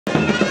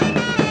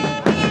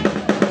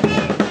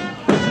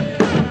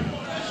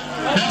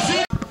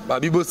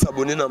Babibo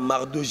s'abonner dans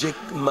Mardoché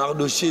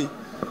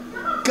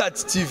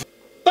 4 TV.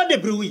 Pas de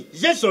bruit,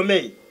 j'ai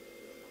sommeil.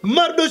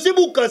 Mardoché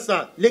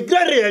Boukassa, le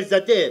grand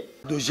réalisateur.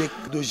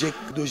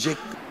 Dojek.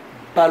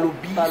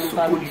 Palobi,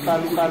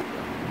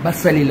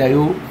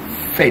 Basalelayo,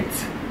 fête,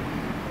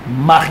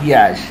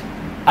 mariage,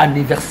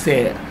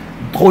 anniversaire,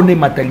 drone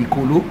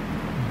matalikolo,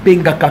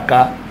 benga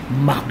kaka,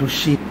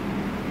 Mardoché,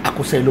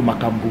 akoselo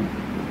makambo,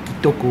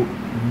 kitoko,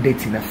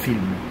 ndeti na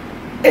film.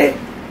 Et,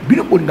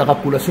 bino bolingaka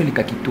collation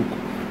leka kitoko,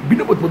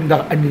 bino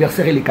bolingaka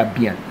anniversaire leka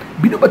bien,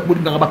 bino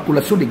bolingaka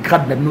collation de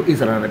grade na bino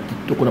ezala na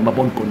kitoko na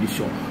bonne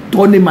condition.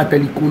 Drone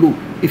matalikolo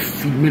et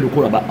filmer le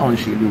ko ba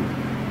Angelo,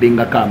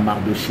 benga ka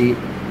Mardoché,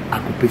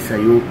 akopesa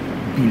yo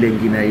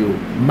bilengi na yo.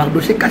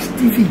 Mardoché Cash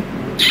TV.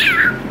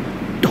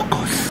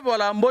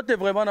 Voilà, mbote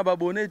vraiment na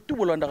babonné tout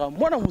bolandaka.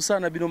 Mwana Moussa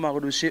na bino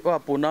Mardoché o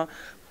apona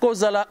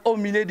kozala au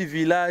milieu du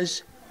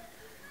village.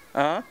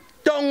 Hein?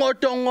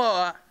 Tongo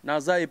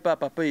naza epa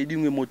papa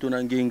edingwe moto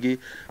na ngenge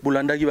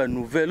bolandaki ba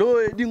nouvelle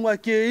o edingwa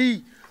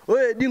kei o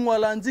edingwa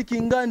landi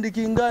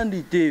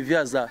kingandi te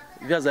viaza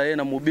ye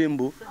na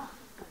mobembo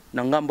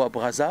na ngambo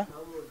abrasa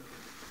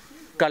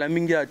kala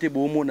mingi ate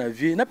bomo na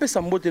vie na pesa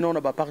mbote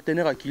na ba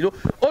partenaire à kilo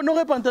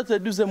honoré peut-être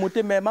 12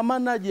 moté mais maman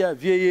Nadia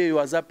vieille yo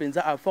aza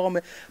penza a forme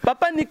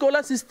papa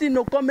Nicolas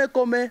Sistino comme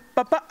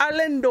papa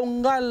Alain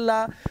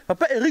Dongala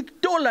papa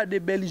Eric Tola de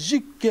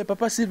Belgique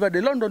papa Silva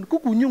de London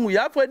kuku nyungu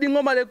ya Freddy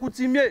Ngoma le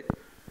coutumier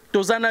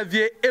tozana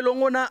vie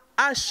elongona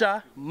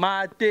Acha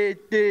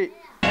Matete.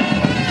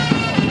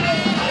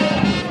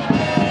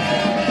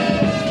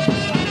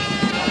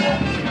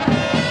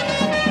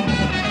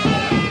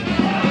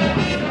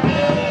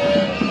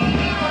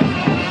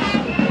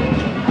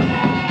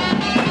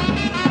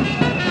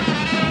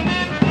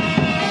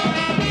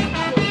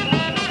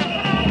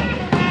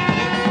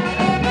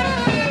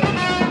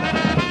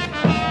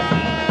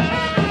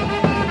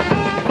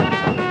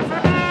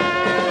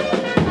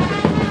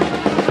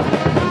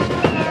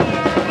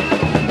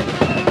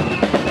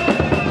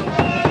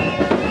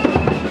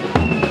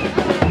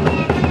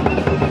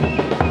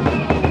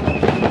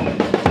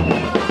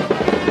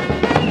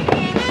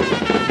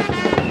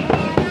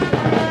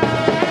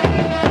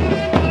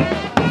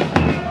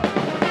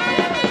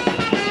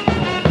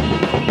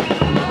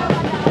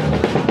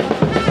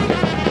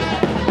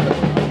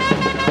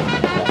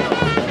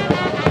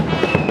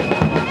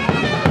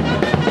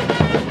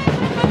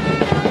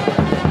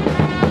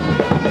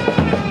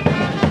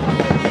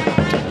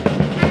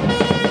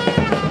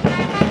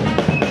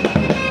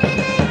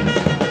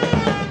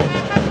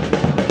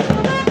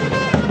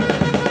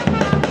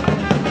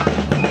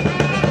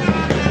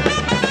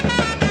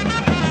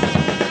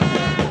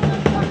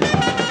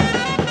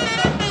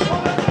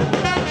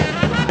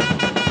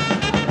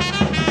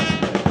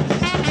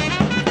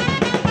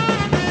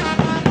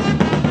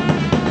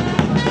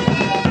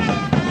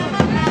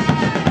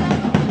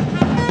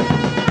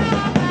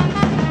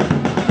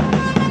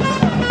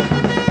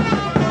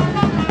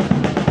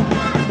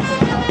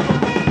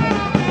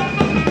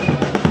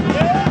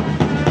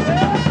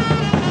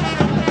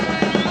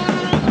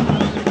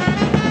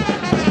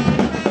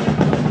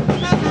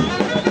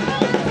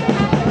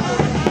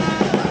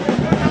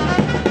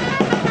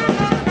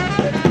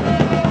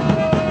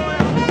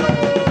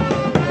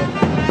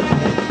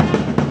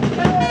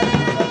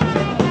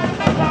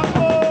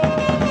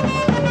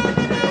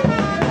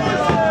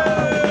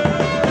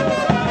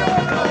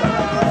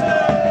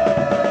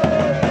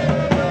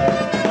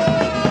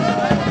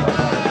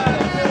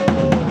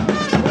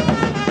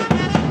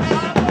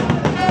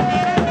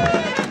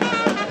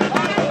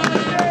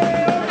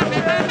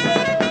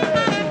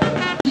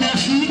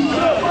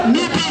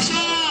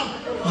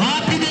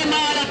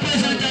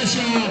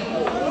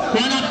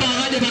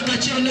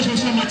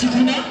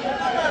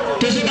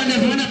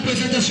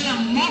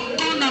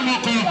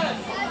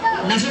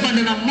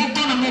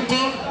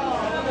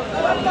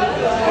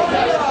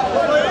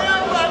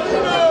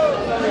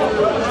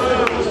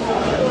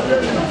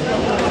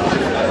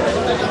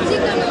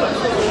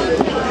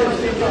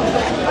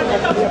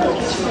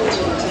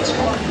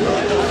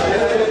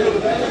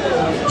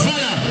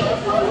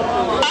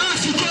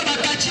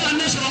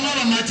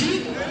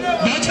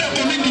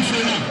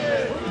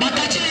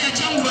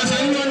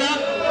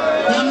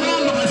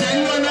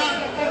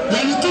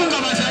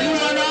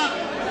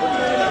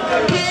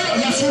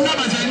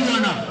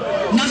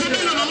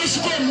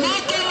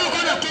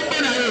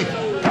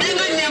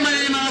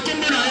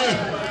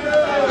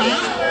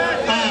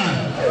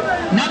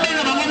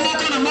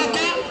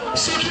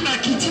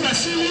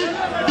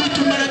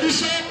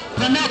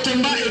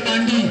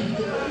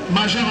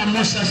 Major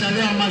Amos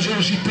Azalea,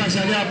 Major J.P.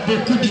 Azalea,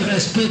 beaucoup de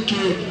respect que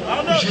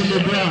je le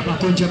dois par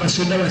contre à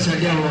Sonda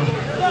Azalea.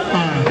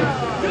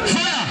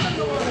 Voilà,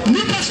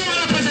 nous passons à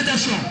la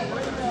présentation.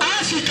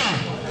 Africa,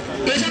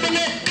 nous avons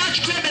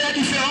 4 clubs de la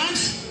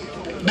différence.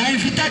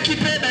 Invité qui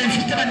peut,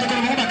 invité Bandeko,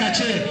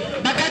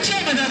 Bakaché,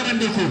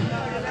 Bandeko.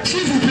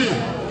 S'il vous plaît,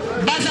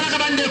 Bazalaka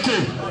Bandeko.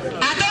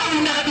 Attends,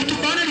 on a habitué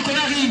à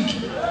Nicolas Ring.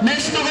 Mais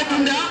si on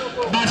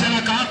a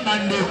Bazalaka.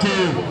 bandeko.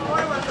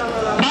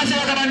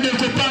 Bazalaka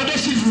bandeko, pardon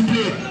s'il vous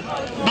plaît.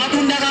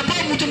 Babundaka po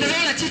mutu meza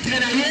la titre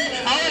na ye,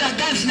 awe la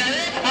gaz na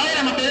ye, awe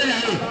la mabele na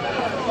ye.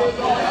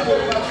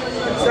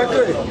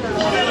 Sacré.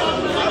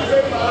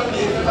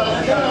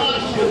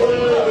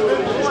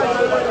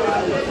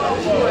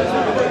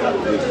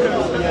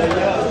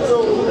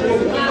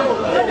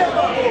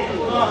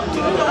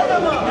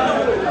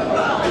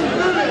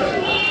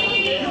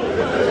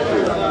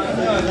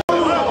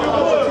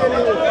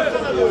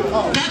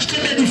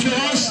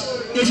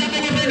 Déjà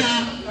pour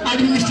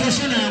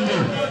l'administration de l'Ango.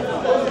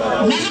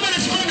 Nous avons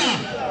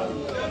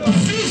le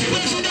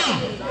vice-président.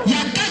 Il y a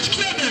 4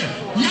 clubs.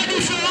 La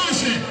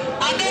différence.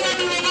 Avec le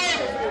numéro.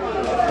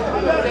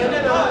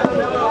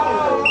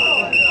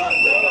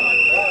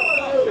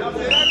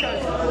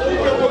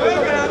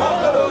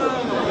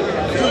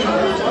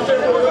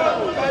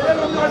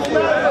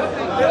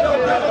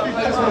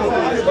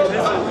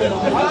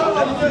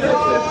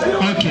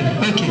 Ok.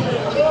 Ok.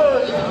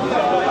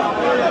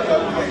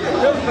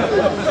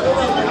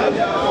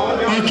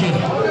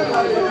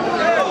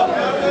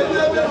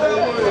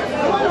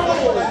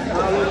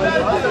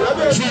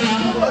 Voilà.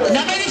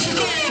 La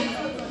Masoko,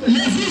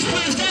 le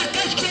vice-président,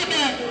 qu'est-ce que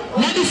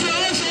la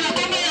différence est la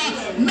combien?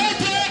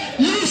 Mettez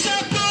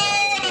l'ISAPO.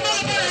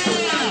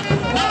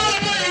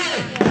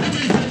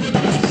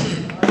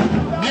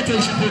 Mettez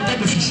l'ISAPO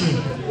table officiel.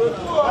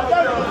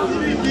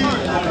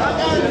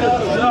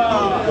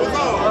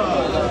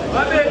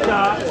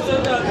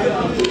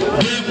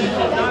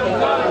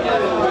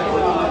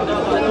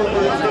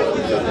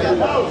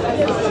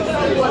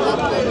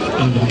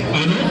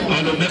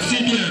 Alors, merci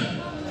bien.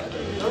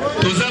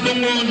 Nous avons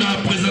la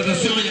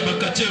présentation de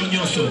Bakatier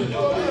Nyonso.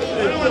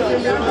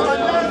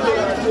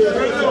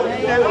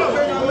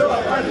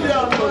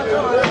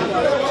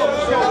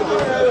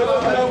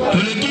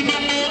 Pour l'équipe,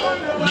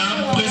 la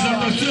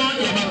présentation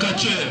de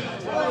Bakatier.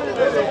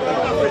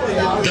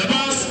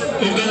 D'avance,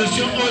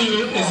 organisation Oyo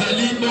et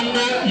Zali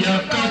Bongo, il y a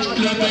 4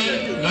 clubs,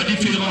 la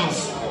différence.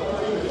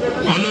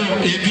 Alors,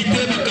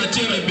 évitez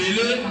Bakatier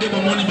rebelle de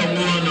Bomoni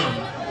Bangoana.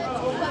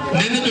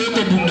 Nene de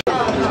Kobunda.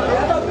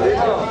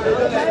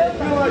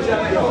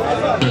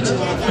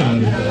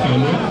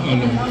 Alors.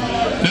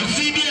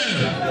 Merci bien.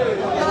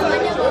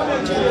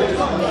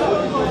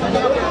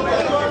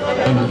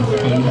 Alors.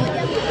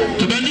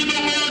 Tu vas dire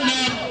Bongo,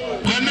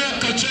 la première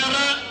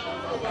Kachara.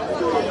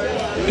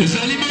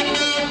 Zali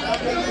Bongo,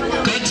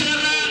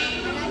 Kachara,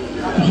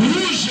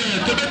 rouge.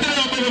 Tu vas dire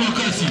un peu de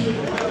Makasi.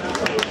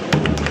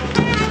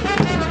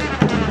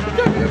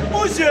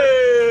 Bouger.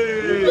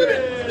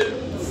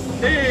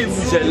 Et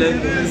vous allez.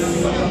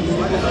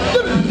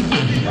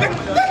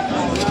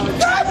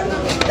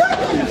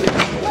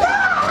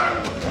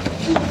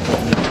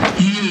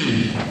 Il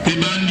est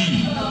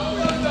bandit.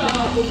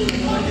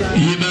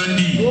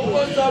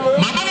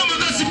 Maman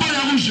Makasi pas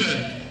la rouge.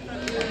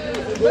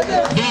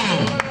 Bon,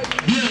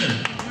 bien.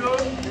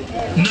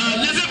 Dans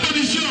les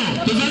positions,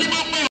 nous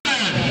allons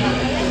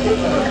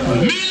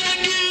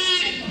Milangi,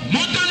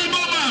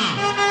 Montaliboma.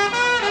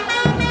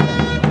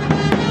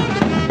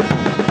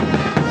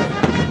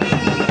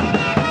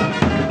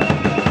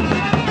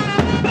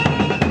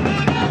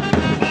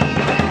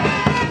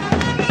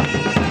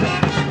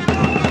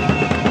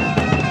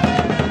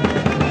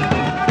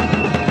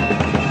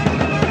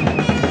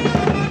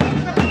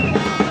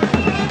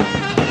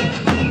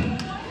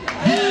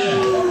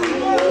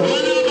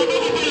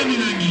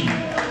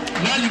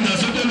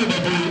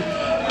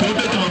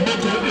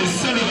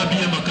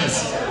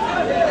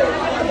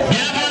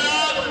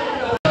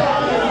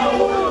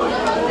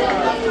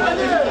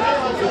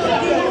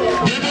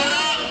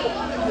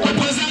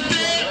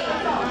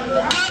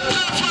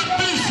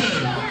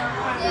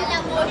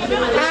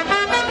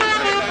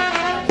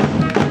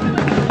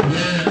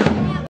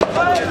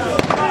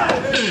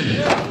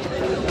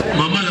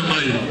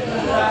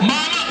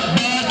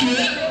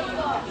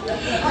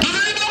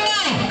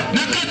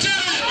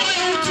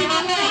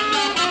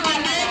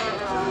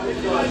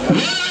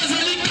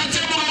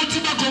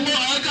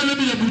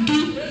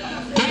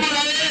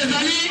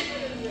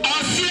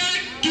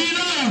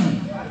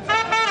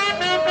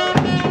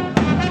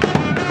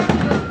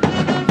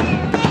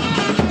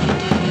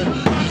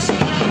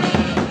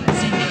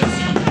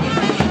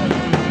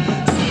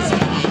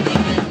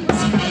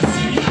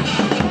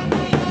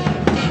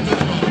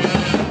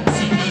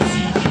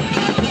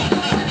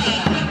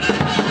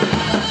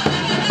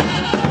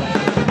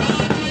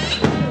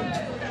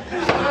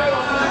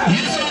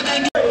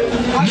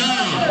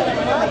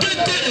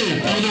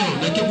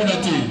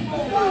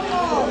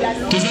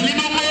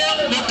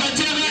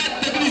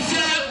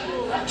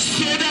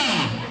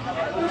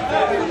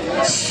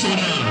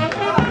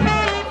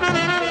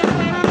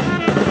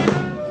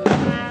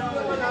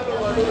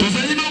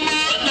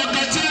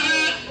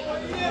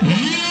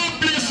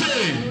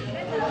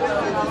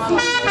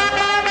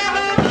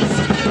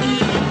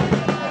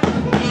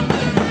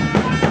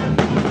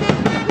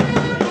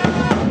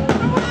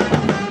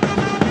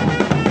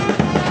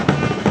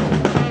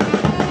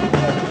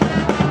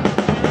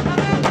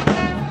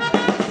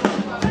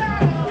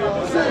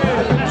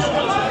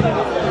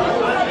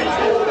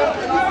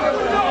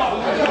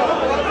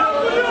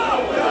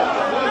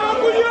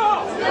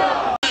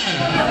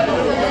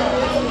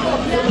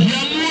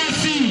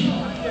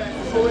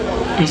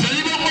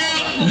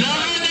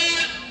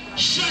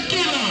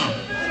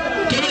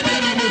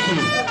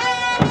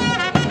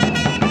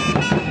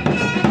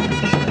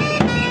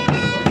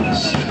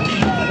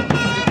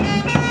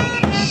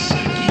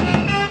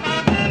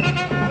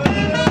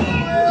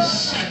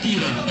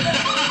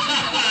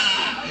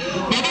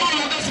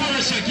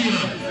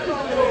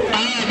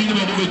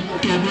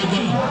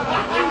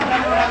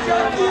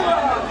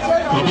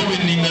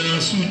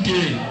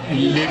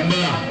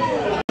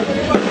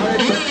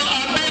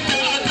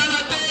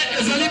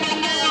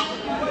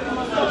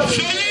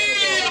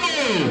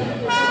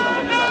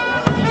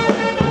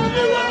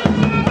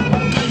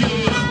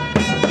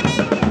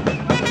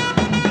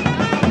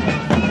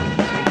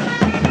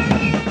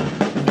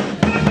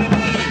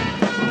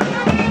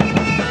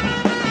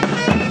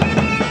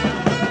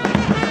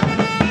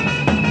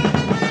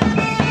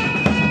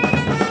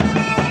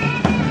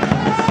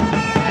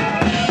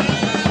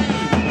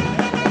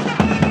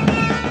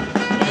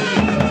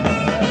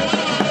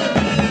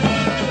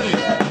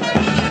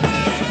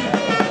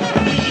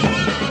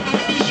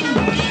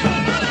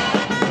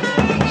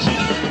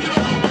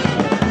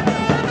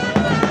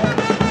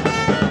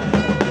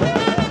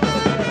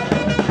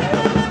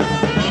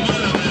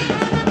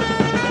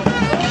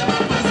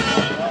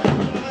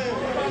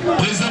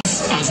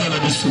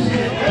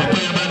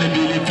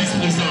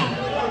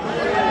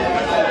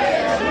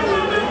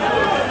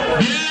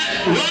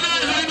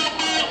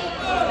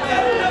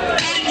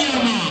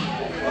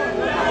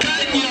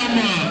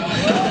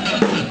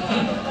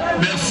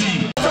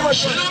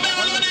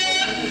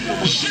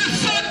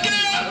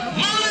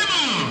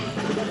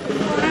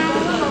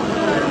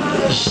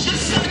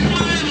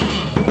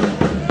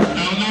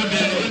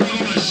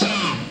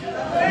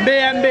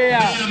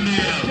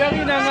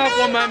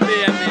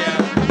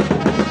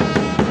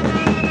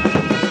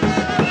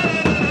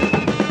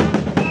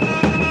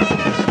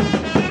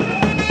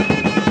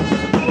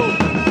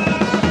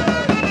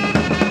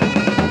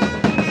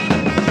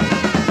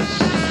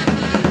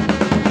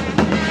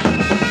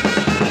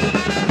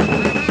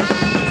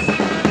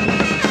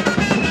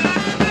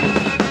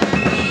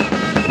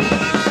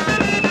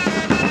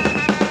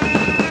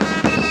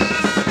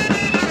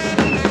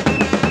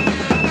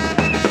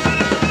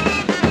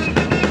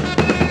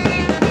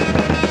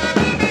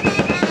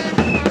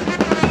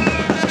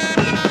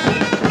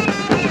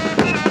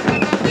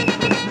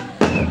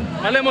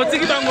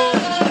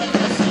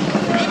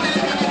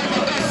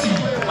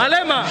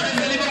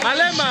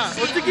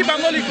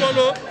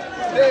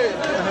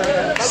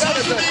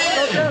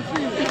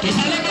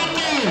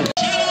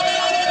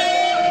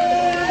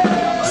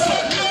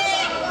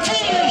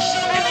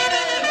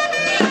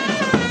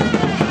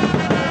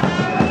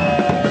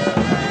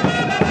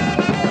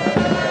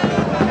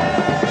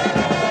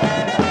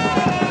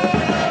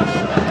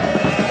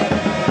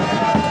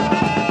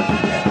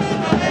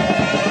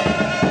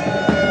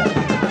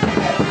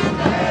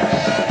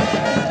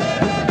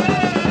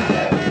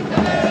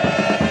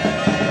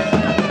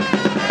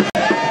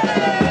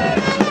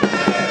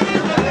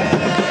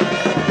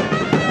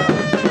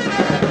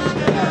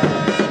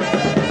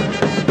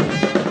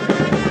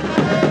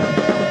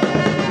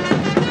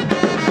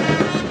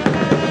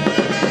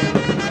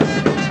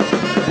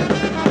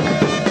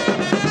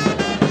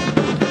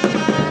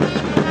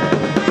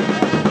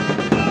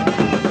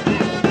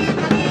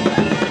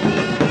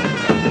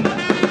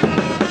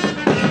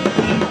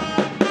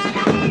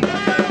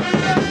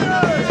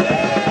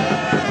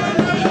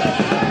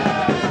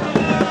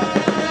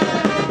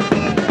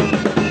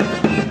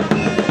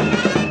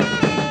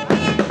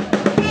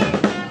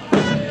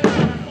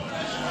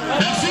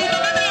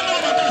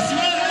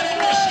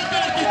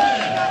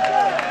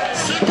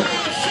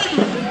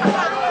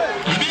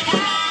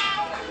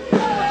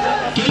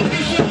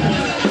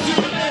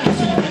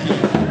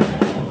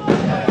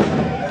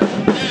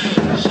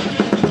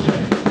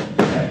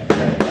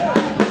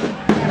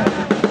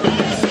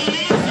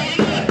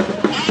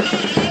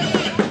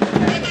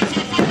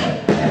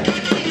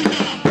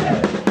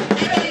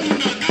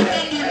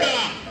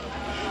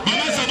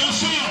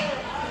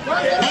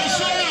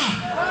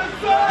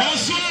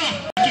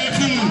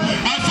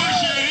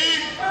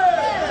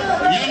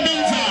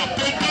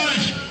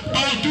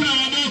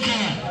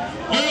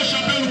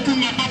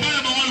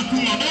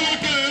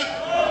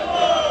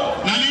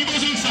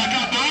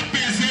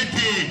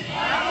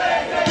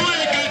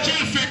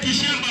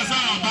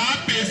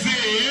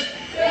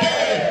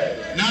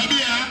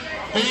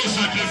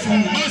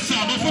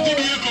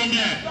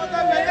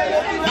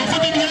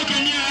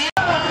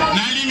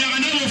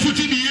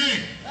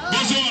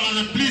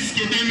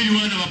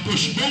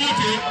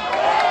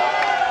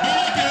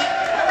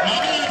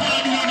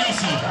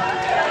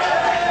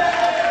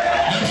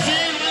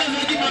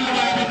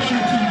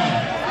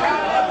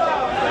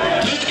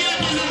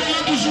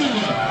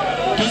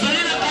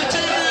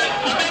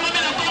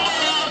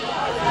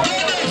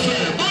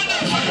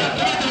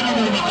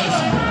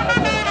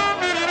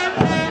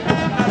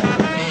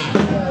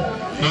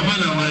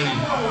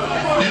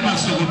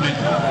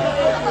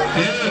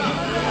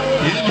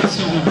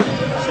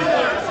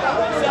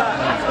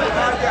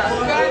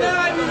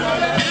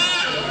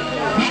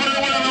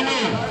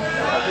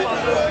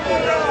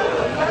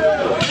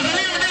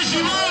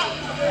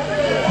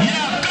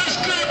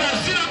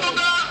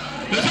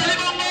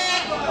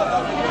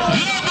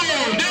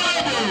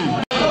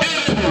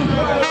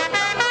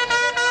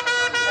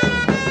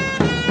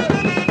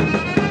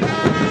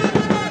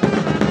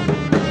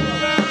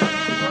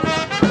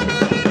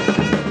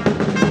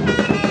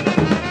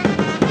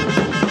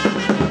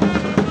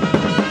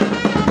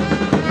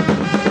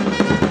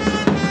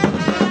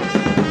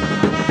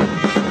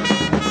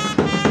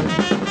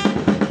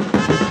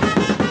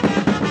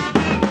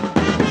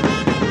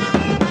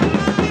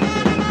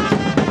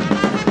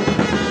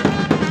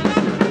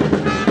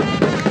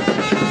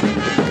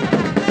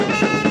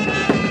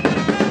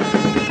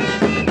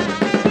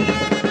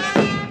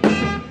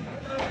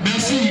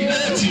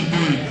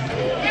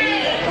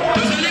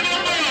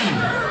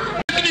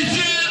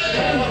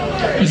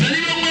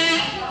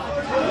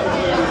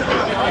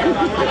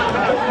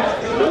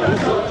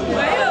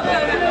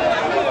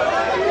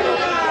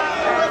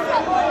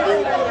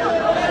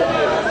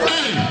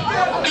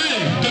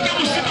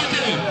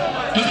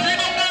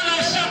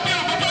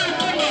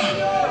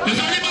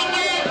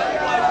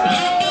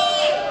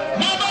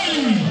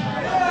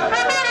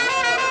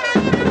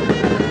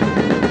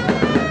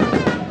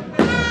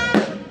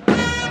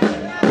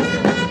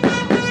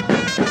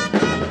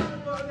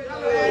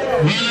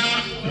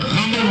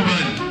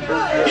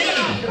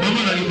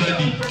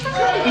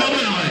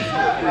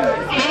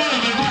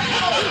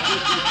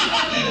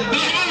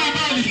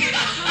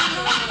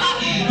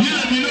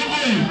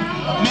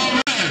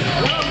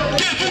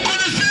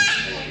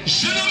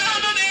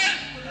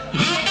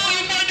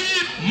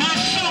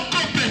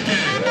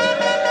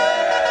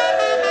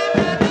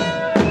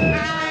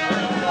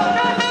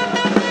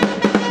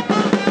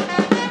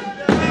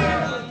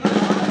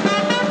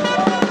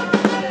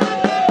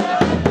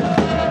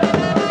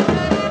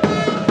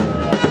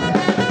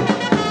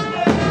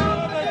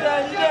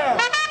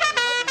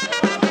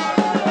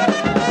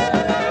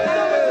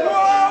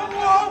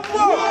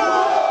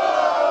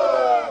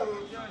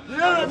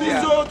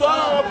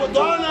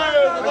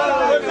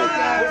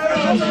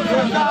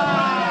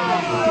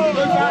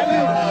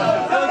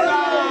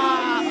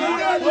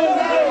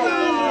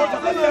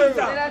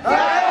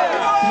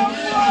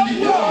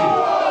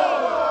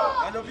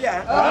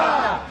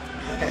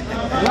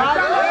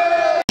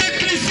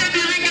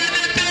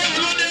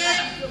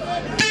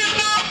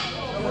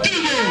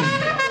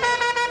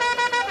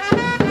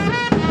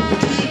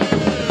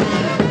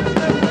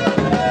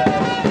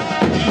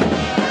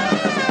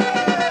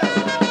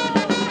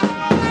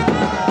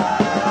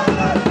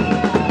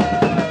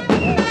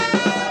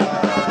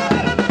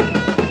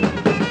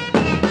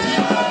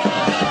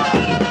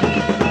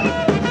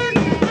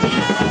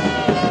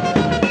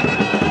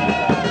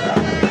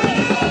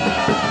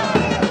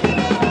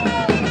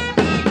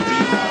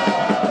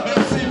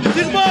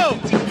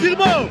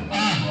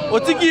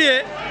 Otiki,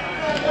 eh?